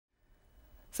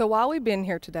So while we've been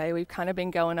here today, we've kind of been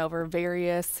going over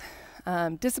various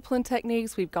discipline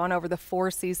techniques. We've gone over the 4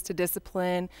 C's to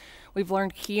discipline. We've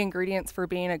learned key ingredients for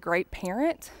being a great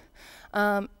parent.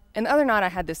 And the other night I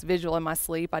had this visual in my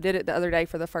sleep. I did it the other day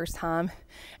for the first time.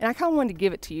 And I kind of wanted to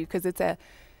give it to you because it's a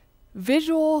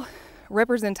visual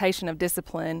representation of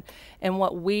discipline and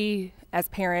what we as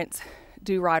parents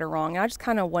do right or wrong. And I just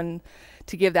kind of wanted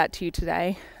to give that to you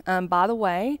today. By the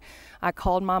way, I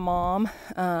called my mom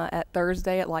at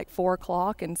Thursday at like 4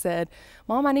 o'clock and said,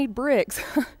 "Mom, I need bricks."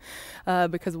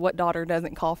 Because what daughter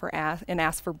doesn't call for and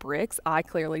ask for bricks? I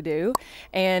clearly do.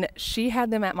 And she had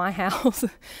them at my house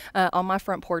on my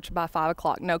front porch by 5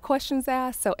 o'clock. No questions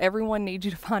asked. So everyone needs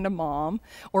you to find a mom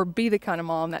or be the kind of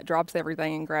mom that drops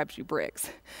everything and grabs you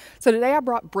bricks. So today I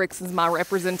brought bricks as my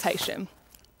representation.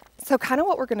 So kind of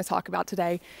what we're going to talk about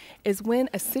today is when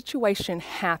a situation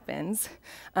happens,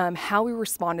 how we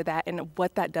respond to that and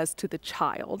what that does to the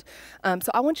child. So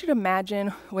I want you to imagine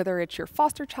whether it's your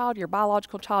foster child, your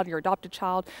biological child, your adopted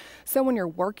child, someone you're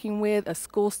working with, a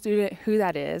school student, who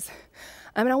that is.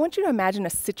 And I want you to imagine a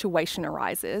situation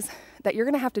arises that you're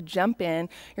going to have to jump in,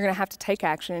 you're going to have to take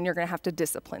action, and you're going to have to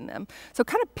discipline them. So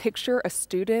kind of picture a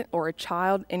student or a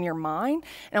child in your mind,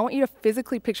 and I want you to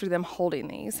physically picture them holding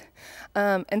these.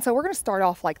 And so we're going to start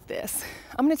off like this.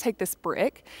 I'm going to take this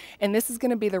brick, and this is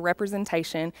going to be the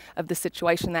representation of the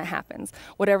situation that happens.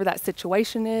 Whatever that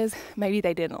situation is, maybe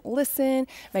they didn't listen,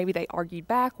 maybe they argued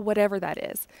back, whatever that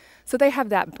is. So they have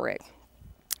that brick.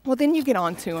 Well, then you get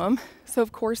on to them. So,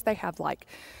 of course, they have like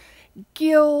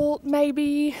guilt,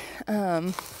 maybe.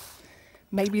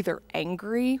 Maybe they're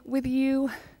angry with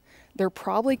you. They're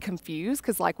probably confused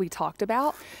because like we talked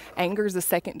about, anger is a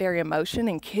secondary emotion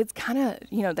and kids kind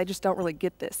of, they just don't really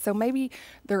get this. So maybe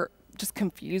they're just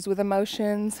confused with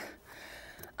emotions.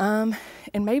 And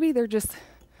maybe they're just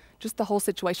the whole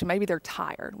situation. Maybe they're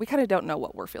tired. We kind of don't know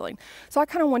what we're feeling. So I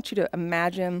kind of want you to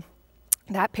imagine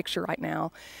that picture right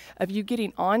now of you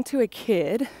getting onto a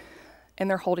kid and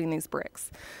they're holding these bricks.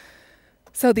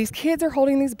 So these kids are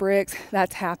holding these bricks,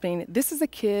 that's happening. This is a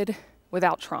kid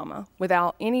without trauma,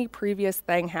 without any previous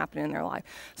thing happening in their life.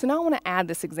 So now I want to add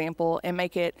this example and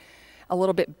make it a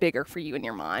little bit bigger for you in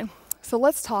your mind. So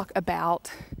let's talk about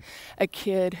a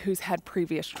kid who's had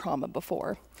previous trauma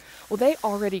before. Well, they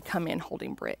already come in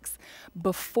holding bricks.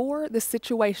 Before the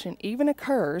situation even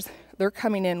occurs, they're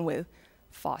coming in with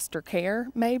foster care,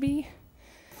 maybe.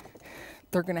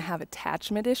 They're going to have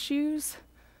attachment issues.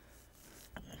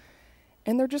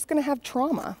 And they're just going to have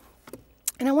trauma.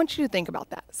 And I want you to think about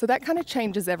that. So that kind of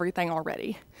changes everything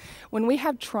already. When we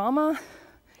have trauma,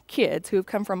 kids who have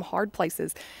come from hard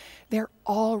places, they're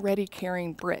already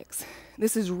carrying bricks.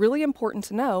 This is really important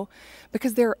to know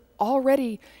because they're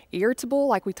already irritable,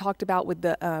 like we talked about with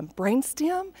the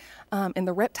brainstem and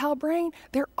the reptile brain.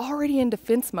 They're already in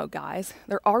defense mode, guys.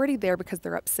 They're already there because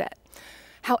they're upset.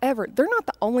 However, they're not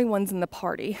the only ones in the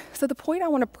party. So the point I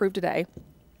want to prove today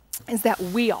is that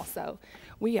we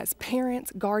as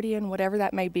parents, guardian, whatever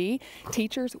that may be,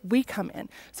 teachers, we come in.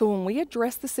 So when we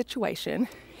address the situation,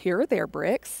 here are their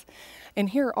bricks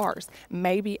and here are ours.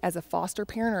 Maybe as a foster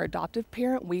parent or adoptive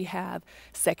parent, we have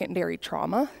secondary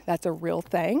trauma. That's a real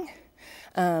thing.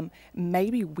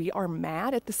 Maybe we are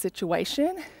mad at the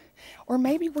situation, or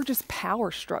maybe we're just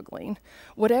power struggling.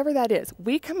 Whatever that is,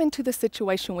 we come into the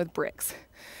situation with bricks.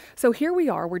 So here we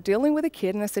are, we're dealing with a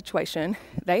kid in a situation.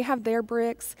 They have their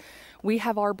bricks, we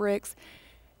have our bricks.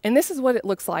 And this is what it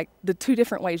looks like, the 2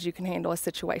 different ways you can handle a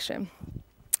situation.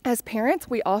 As parents,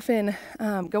 we often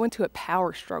go into a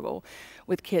power struggle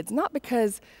with kids, not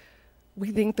because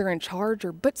we think they're in charge,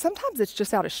 but sometimes it's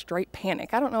just out of straight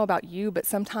panic. I don't know about you, but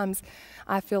sometimes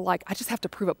I feel like I just have to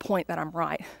prove a point that I'm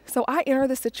right. So I enter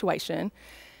the situation,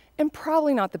 and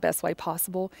probably not the best way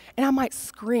possible, and I might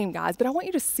scream, guys, but I want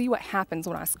you to see what happens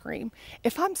when I scream.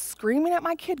 If I'm screaming at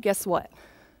my kid, guess what?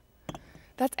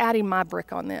 That's adding my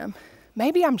brick on them.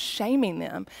 Maybe I'm shaming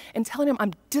them and telling them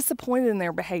I'm disappointed in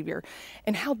their behavior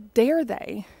and how dare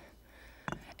they.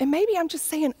 And maybe I'm just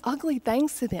saying ugly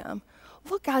things to them.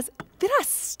 Look, guys, did I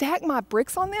stack my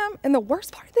bricks on them? And the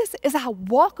worst part of this is I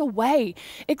walk away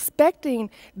expecting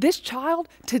this child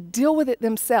to deal with it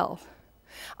themselves.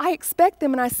 I expect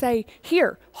them and I say,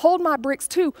 "Here, hold my bricks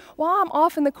too," while I'm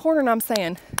off in the corner and I'm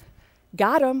saying,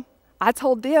 "Got them. I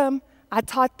told them. I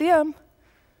taught them."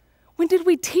 When did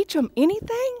we teach them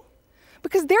anything?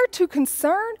 Because they're too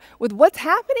concerned with what's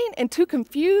happening and too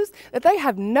confused that they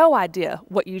have no idea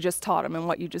what you just taught them and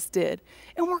what you just did.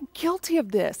 And we're guilty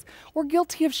of this. We're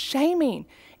guilty of shaming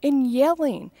and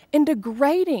yelling and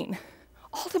degrading,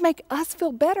 all to make us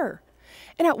feel better.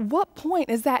 And at what point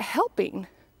is that helping?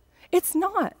 It's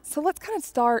not. So let's kind of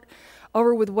start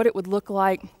over with what it would look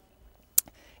like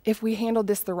if we handled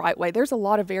this the right way. There's a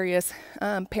lot of various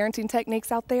parenting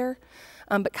techniques out there,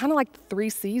 but kind of like the 3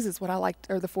 C's is what I like,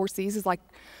 or the 4 C's is like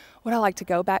what I like to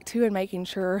go back to, and making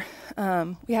sure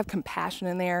we have compassion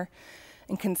in there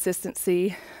and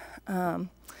consistency, and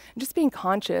just being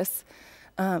conscious.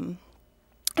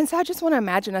 And so I just want to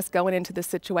imagine us going into this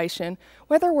situation,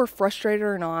 whether we're frustrated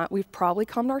or not. We've probably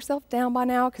calmed ourselves down by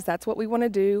now because that's what we want to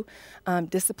do.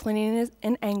 Disciplining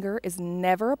in anger is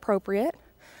never appropriate.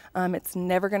 It's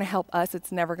never going to help us.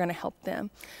 It's never going to help them.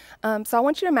 So I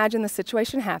want you to imagine the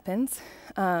situation happens.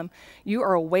 You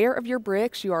are aware of your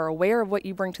bricks. You are aware of what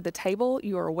you bring to the table.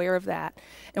 You are aware of that.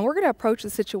 And we're going to approach the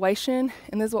situation,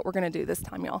 and this is what we're going to do this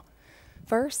time, y'all.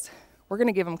 First, we're going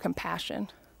to give them compassion.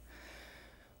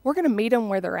 We're going to meet them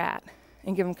where they're at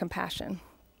and give them compassion.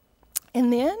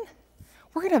 And then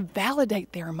we're going to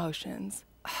validate their emotions.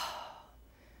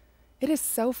 It is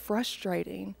so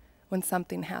frustrating when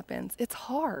something happens. It's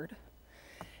hard.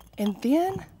 And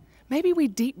then maybe we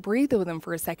deep breathe with them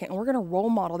for a second, and we're going to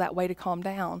role model that way to calm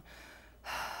down.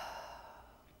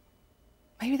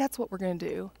 Maybe that's what we're going to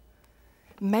do.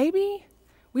 Maybe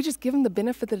we just give them the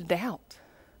benefit of the doubt.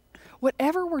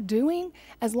 Whatever we're doing,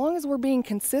 as long as we're being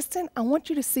consistent, I want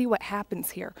you to see what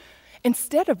happens here.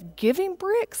 Instead of giving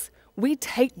bricks, we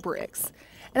take bricks.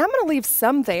 And I'm going to leave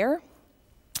some there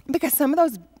because some of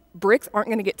those bricks aren't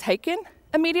going to get taken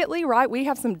immediately, right? We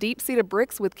have some deep-seated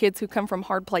bricks with kids who come from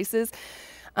hard places,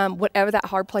 whatever that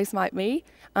hard place might be.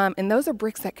 And those are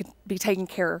bricks that could be taken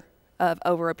care of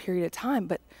over a period of time.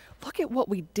 But look at what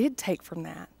we did take from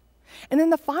that. And then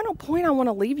the final point I want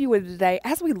to leave you with today,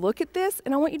 as we look at this,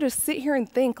 and I want you to sit here and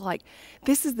think like,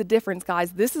 this is the difference,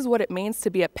 guys. This is what it means to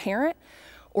be a parent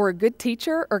or a good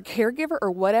teacher or caregiver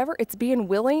or whatever. It's being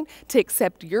willing to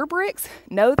accept your bricks,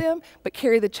 know them, but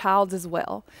carry the child's as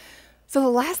well. So the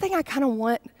last thing I kind of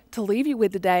want to leave you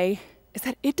with today is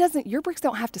that your bricks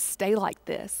don't have to stay like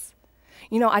this.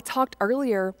 You know, I talked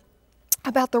earlier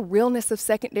about the realness of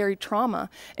secondary trauma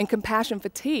and compassion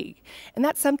fatigue. And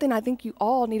that's something I think you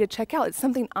all need to check out. It's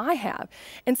something I have.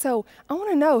 And so I want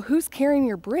to know who's carrying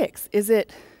your bricks. Is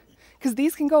it, because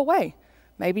these can go away.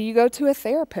 Maybe you go to a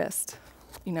therapist,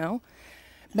 you know.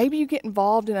 Maybe you get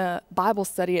involved in a Bible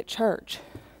study at church.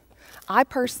 I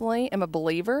personally am a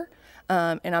believer,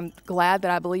 and I'm glad that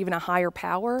I believe in a higher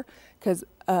power because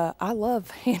I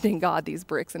love handing God these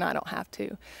bricks and I don't have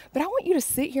to. But I want you to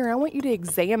sit here and I want you to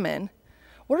examine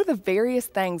what are the various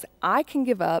things I can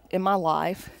give up in my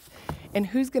life, and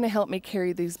who's going to help me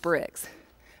carry these bricks?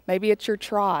 Maybe it's your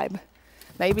tribe.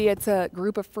 Maybe it's a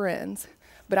group of friends.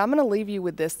 But I'm going to leave you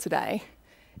with this today,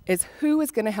 is who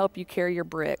is going to help you carry your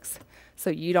bricks so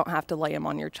you don't have to lay them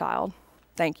on your child.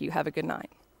 Thank you. Have a good night.